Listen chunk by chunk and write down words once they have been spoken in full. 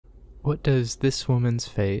What does this woman's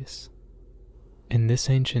face and this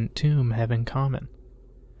ancient tomb have in common?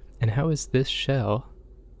 And how is this shell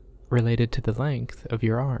related to the length of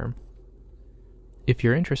your arm? If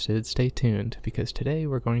you're interested, stay tuned, because today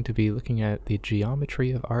we're going to be looking at The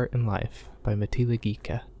Geometry of Art and Life by Mitila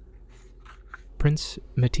Gica. Prince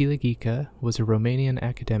Mitila Gica was a Romanian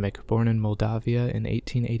academic born in Moldavia in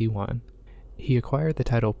 1881. He acquired the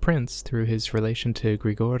title prince through his relation to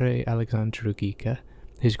Grigore Alexandru Gica,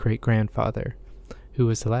 his great-grandfather, who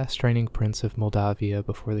was the last reigning prince of Moldavia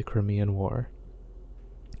before the Crimean War.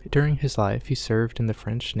 During his life, he served in the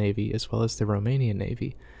French Navy as well as the Romanian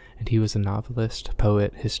Navy, and he was a novelist,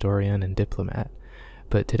 poet, historian, and diplomat.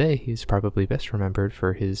 But today he's probably best remembered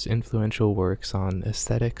for his influential works on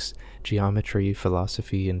aesthetics, geometry,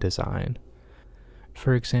 philosophy, and design.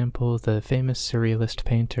 For example, the famous surrealist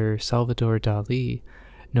painter Salvador Dali,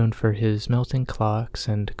 known for his melting clocks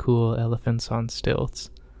and cool elephants on stilts,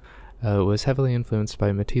 was heavily influenced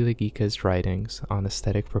by Mitila Gica's writings on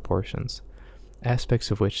aesthetic proportions, aspects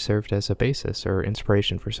of which served as a basis or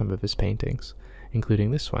inspiration for some of his paintings,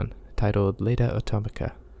 including this one, titled Leda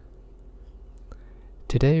Atomica.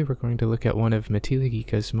 Today we're going to look at one of Mitila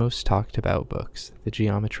Gica's most talked about books, The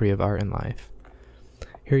Geometry of Art and Life.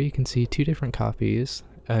 Here you can see two different copies,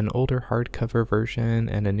 an older hardcover version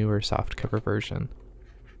and a newer softcover version.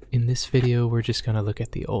 In this video we're just going to look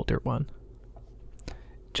at the older one.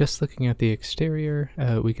 Just looking at the exterior,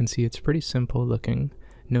 we can see it's pretty simple looking,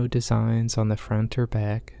 no designs on the front or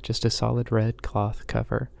back, just a solid red cloth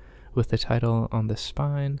cover, with the title on the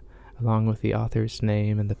spine, along with the author's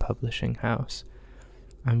name and the publishing house.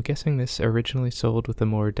 I'm guessing this originally sold with a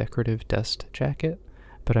more decorative dust jacket,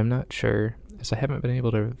 but I'm not sure, as I haven't been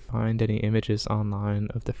able to find any images online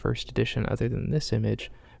of the first edition other than this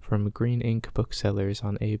image from Green Ink booksellers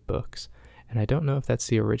on AbeBooks, and I don't know if that's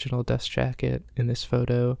the original dust jacket in this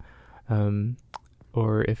photo,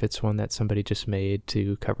 or if it's one that somebody just made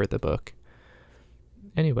to cover the book.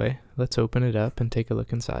 Anyway, let's open it up and take a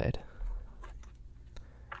look inside.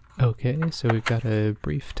 Okay, so we've got a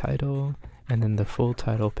brief title and then the full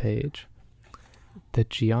title page. The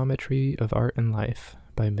Geometry of Art and Life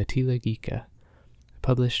by Mitila Gica,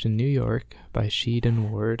 published in New York by Sheed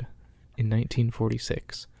and Ward in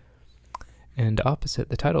 1946. And opposite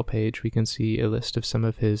the title page we can see a list of some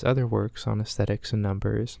of his other works on aesthetics and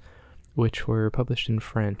numbers, which were published in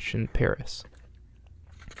French in Paris.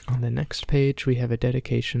 On the next page we have a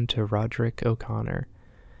dedication to Roderick O'Connor.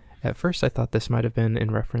 At first I thought this might have been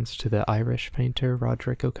in reference to the Irish painter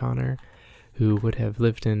Roderick O'Connor, who would have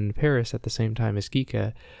lived in Paris at the same time as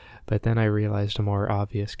Gica, but then I realized a more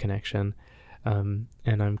obvious connection, and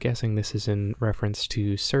I'm guessing this is in reference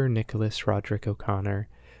to Sir Nicholas Roderick O'Connor,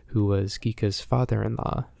 who was Gica's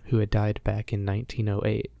father-in-law, who had died back in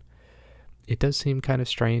 1908. It does seem kind of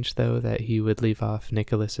strange, though, that he would leave off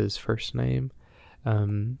Nicholas's first name,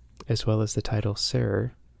 as well as the title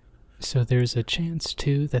Sir. So there's a chance,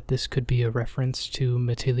 too, that this could be a reference to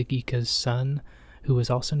Mitila Gica's son, who was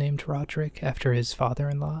also named Roderick after his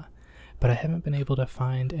father-in-law, but I haven't been able to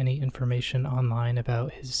find any information online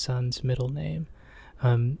about his son's middle name,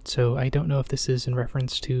 so I don't know if this is in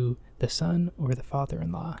reference to the son or the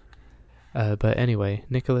father-in-law. But anyway,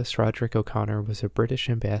 Nicholas Roderick O'Connor was a British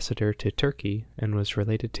ambassador to Turkey and was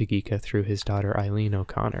related to Gica through his daughter Eileen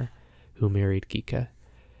O'Connor, who married Gica.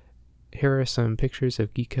 Here are some pictures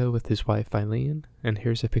of Gica with his wife Eileen, and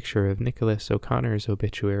here's a picture of Nicholas O'Connor's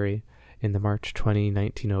obituary in the March 20,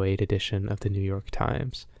 1908 edition of the New York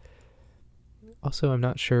Times. Also, I'm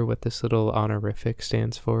not sure what this little honorific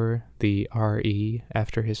stands for, the R.E.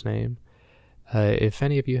 after his name. If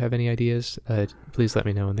any of you have any ideas, please let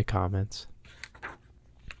me know in the comments.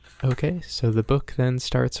 Okay, so the book then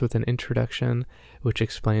starts with an introduction which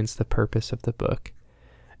explains the purpose of the book.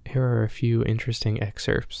 Here are a few interesting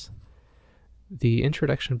excerpts. The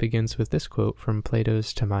introduction begins with this quote from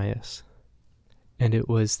Plato's Timaeus. "And it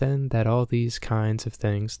was then that all these kinds of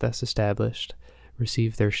things thus established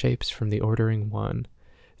receive their shapes from the ordering one,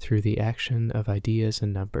 through the action of ideas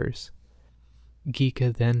and numbers."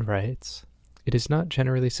 Gica then writes, "It is not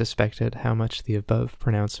generally suspected how much the above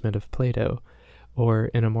pronouncement of Plato, or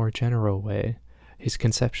in a more general way, his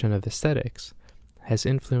conception of aesthetics, has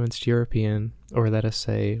influenced European, or let us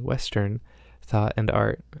say Western, thought and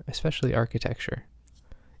art, especially architecture.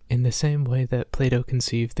 In the same way that Plato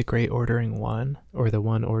conceived the great ordering one, or the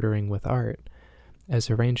one ordering with art, as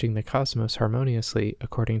arranging the cosmos harmoniously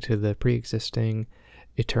according to the pre-existing,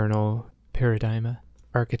 eternal paradigma,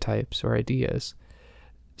 archetypes, or ideas,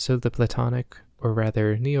 so the Platonic, or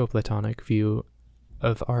rather Neoplatonic view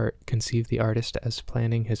of art conceive the artist as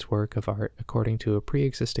planning his work of art according to a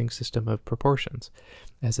pre-existing system of proportions,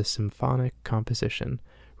 as a symphonic composition,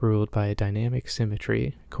 ruled by a dynamic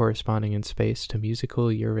symmetry corresponding in space to musical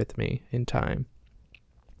eurythmy in time.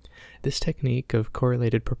 This technique of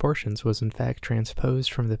correlated proportions was in fact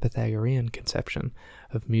transposed from the Pythagorean conception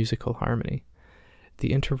of musical harmony,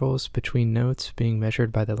 the intervals between notes being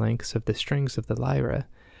measured by the lengths of the strings of the lyra,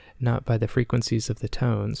 not by the frequencies of the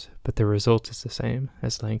tones, but the result is the same,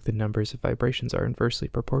 as length and numbers of vibrations are inversely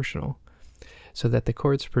proportional, so that the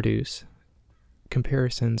chords produce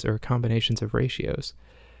comparisons or combinations of ratios,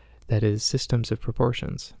 that is, systems of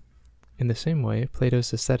proportions. In the same way,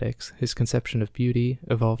 Plato's aesthetics, his conception of beauty,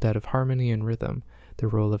 evolved out of harmony and rhythm. The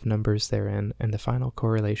role of numbers therein, and the final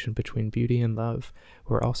correlation between beauty and love,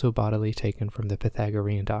 were also bodily taken from the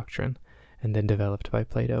Pythagorean doctrine, and then developed by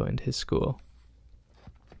Plato and his school.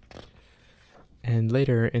 And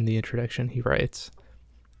later in the introduction he writes,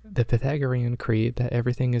 "The Pythagorean creed that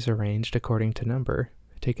everything is arranged according to number,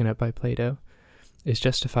 taken up by Plato, is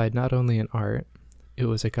justified not only in art. It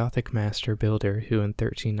was a Gothic master builder who in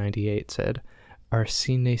 1398 said, 'Ars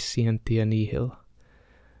sine scientia nihil,'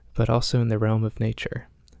 but also in the realm of nature.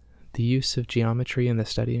 The use of geometry in the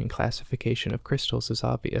study and classification of crystals is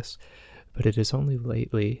obvious, but it is only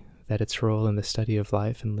lately that its role in the study of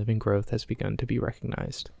life and living growth has begun to be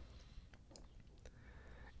recognized."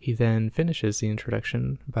 He then finishes the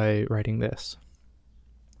introduction by writing this.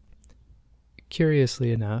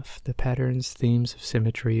 Curiously enough, the patterns, themes of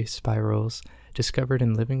symmetry, spirals, discovered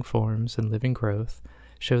in living forms and living growth,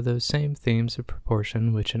 show those same themes of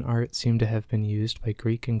proportion which in art seem to have been used by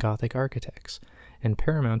Greek and Gothic architects, and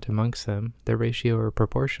paramount amongst them, the ratio or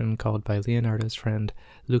proportion called by Leonardo's friend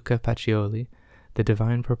Luca Pacioli, the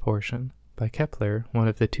divine proportion, by Kepler, one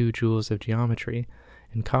of the two jewels of geometry,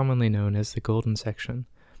 and commonly known as the golden section,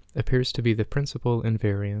 appears to be the principal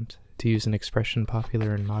invariant, to use an expression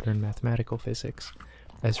popular in modern mathematical physics,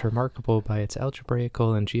 as remarkable by its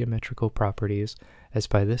algebraical and geometrical properties as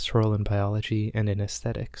by this role in biology and in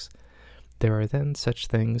aesthetics. There are then such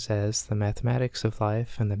things as the mathematics of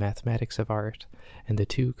life and the mathematics of art, and the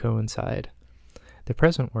two coincide. The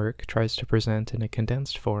present work tries to present in a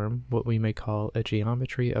condensed form what we may call a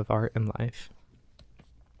geometry of art and life.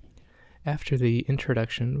 After the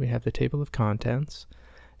introduction, we have the table of contents,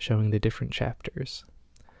 showing the different chapters.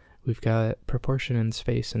 We've got proportion in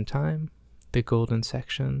space and time, the golden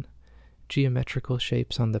section, geometrical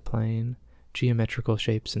shapes on the plane, geometrical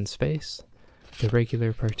shapes in space, the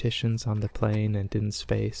regular partitions on the plane and in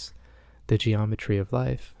space, the geometry of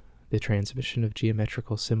life, the transmission of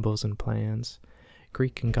geometrical symbols and plans,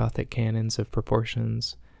 Greek and Gothic canons of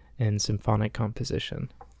proportions, and symphonic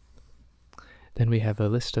composition. Then we have a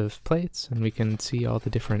list of plates, and we can see all the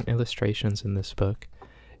different illustrations in this book.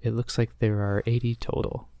 It looks like there are 80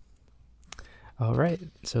 total. Alright,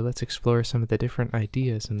 so let's explore some of the different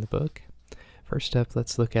ideas in the book. First up,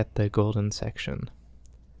 let's look at the golden section.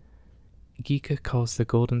 Gika calls the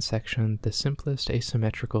golden section the simplest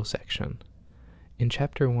asymmetrical section. In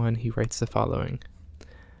chapter 1, he writes the following.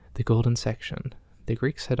 The golden section. The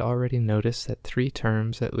Greeks had already noticed that 3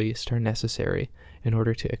 terms at least are necessary in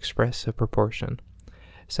order to express a proportion.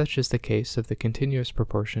 Such is the case of the continuous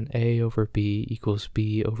proportion A over B equals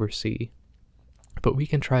B over C. But we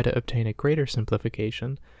can try to obtain a greater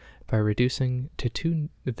simplification by reducing to 2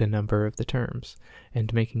 the number of the terms,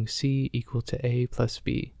 and making C equal to A plus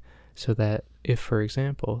B, so that if, for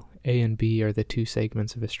example, A and B are the 2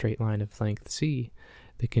 segments of a straight line of length C,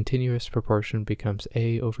 the continuous proportion becomes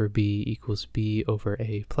A over B equals B over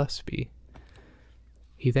A plus B.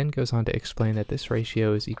 He then goes on to explain that this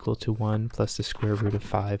ratio is equal to 1 plus the square root of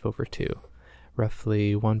 5 over 2,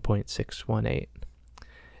 roughly 1.618.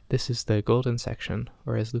 This is the golden section,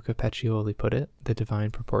 or as Luca Pacioli put it, the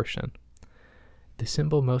divine proportion. The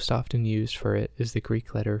symbol most often used for it is the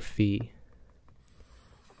Greek letter phi.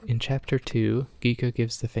 In chapter 2, Gika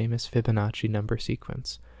gives the famous Fibonacci number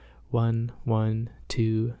sequence, 1, 1,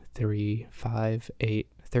 2, 3, 5, 8,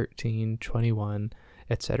 13, 21,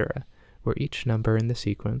 etc., where each number in the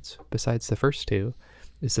sequence, besides the first 2,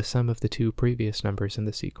 is the sum of the 2 previous numbers in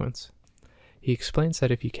the sequence. He explains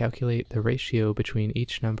that if you calculate the ratio between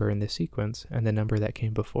each number in the sequence and the number that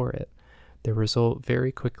came before it, the result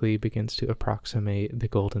very quickly begins to approximate the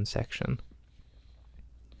golden section.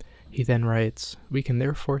 He then writes, we can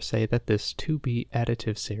therefore say that this 2-beat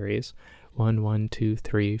additive series, 1, 1, 2,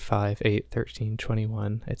 3, 5, 8, 13,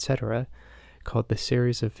 21, etc., called the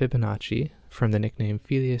series of Fibonacci, from the nickname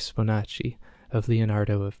Filius Bonacci of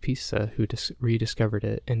Leonardo of Pisa, who rediscovered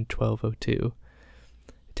it in 1202,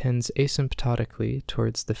 tends asymptotically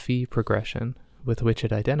towards the phi progression, with which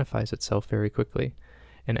it identifies itself very quickly,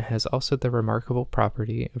 and it has also the remarkable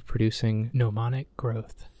property of producing gnomonic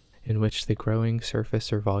growth, in which the growing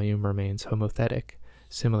surface or volume remains homothetic,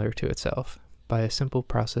 similar to itself, by a simple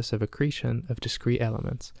process of accretion of discrete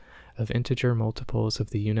elements, of integer multiples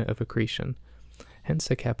of the unit of accretion, hence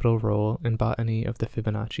the capital role in botany of the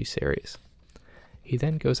Fibonacci series. He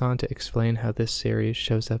then goes on to explain how this series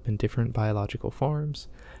shows up in different biological forms,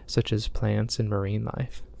 such as plants and marine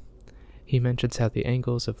life. He mentions how the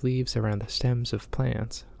angles of leaves around the stems of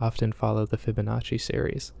plants often follow the Fibonacci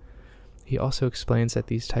series. He also explains that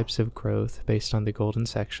these types of growth based on the golden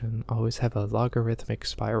section always have a logarithmic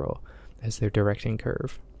spiral as their directing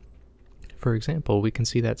curve. For example, we can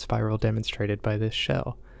see that spiral demonstrated by this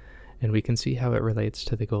shell, and we can see how it relates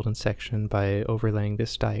to the golden section by overlaying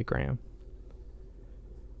this diagram.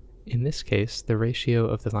 In this case, the ratio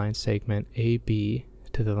of the line segment AB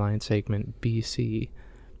to the line segment BC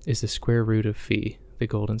is the square root of phi, the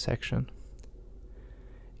golden section.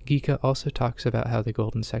 Gika also talks about how the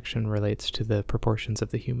golden section relates to the proportions of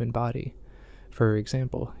the human body. For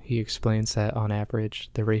example, he explains that on average,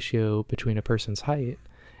 the ratio between a person's height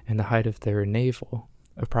and the height of their navel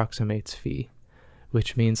approximates phi,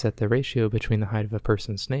 which means that the ratio between the height of a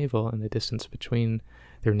person's navel and the distance between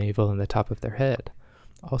their navel and the top of their head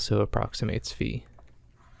also approximates phi.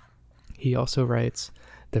 He also writes,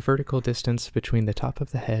 the vertical distance between the top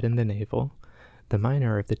of the head and the navel, the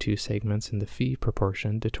minor of the two segments in the phi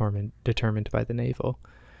proportion determined by the navel,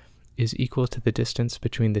 is equal to the distance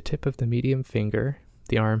between the tip of the medium finger,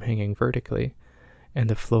 the arm hanging vertically, and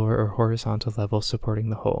the floor or horizontal level supporting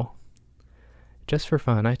the whole. Just for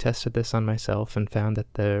fun, I tested this on myself and found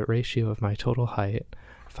that the ratio of my total height,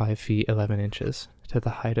 5 feet 11 inches, to the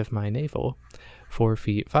height of my navel, 4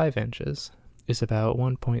 feet 5 inches, is about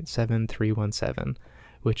 1.7317,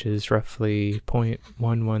 which is roughly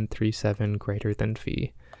 0.1137 greater than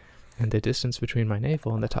phi, and the distance between my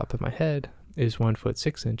navel and the top of my head is 1 foot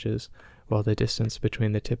 6 inches, while the distance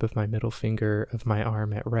between the tip of my middle finger of my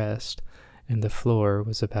arm at rest and the floor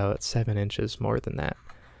was about 7 inches more than that,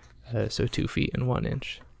 so 2 feet and 1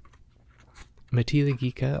 inch. Myra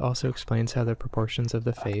Gika also explains how the proportions of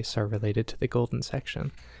the face are related to the golden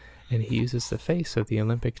section, and he uses the face of the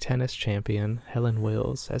Olympic tennis champion Helen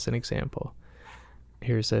Wills as an example.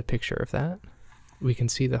 Here's a picture of that. We can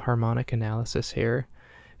see the harmonic analysis here,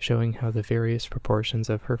 showing how the various proportions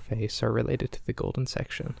of her face are related to the golden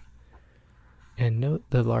section. And note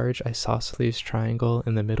the large isosceles triangle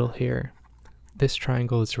in the middle here. This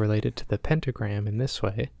triangle is related to the pentagram in this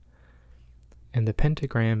way, and the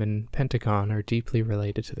pentagram and pentagon are deeply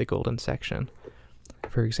related to the golden section.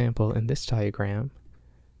 For example, in this diagram,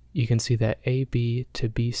 you can see that AB to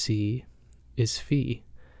BC is phi,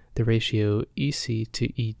 the ratio EC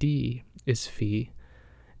to ED is phi,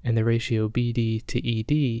 and the ratio BD to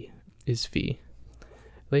ED is phi.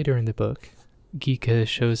 Later in the book, Gika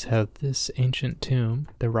shows how this ancient tomb,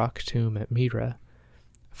 the rock tomb at Myra,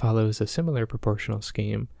 follows a similar proportional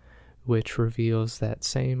scheme, which reveals that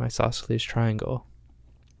same isosceles triangle.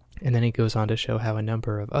 And then he goes on to show how a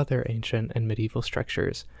number of other ancient and medieval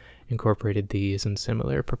structures incorporated these in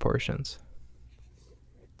similar proportions.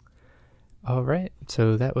 Alright,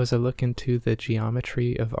 so that was a look into the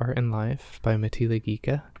geometry of art and life by Myra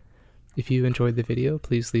Gika. If you enjoyed the video,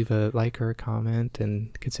 please leave a like or a comment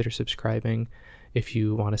and consider subscribing. If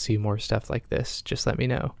you want to see more stuff like this, just let me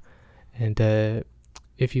know. And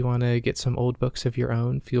if you want to get some old books of your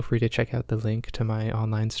own, feel free to check out the link to my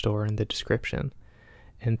online store in the description.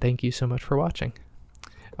 And thank you so much for watching.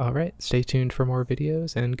 Alright, stay tuned for more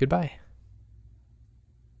videos, and goodbye.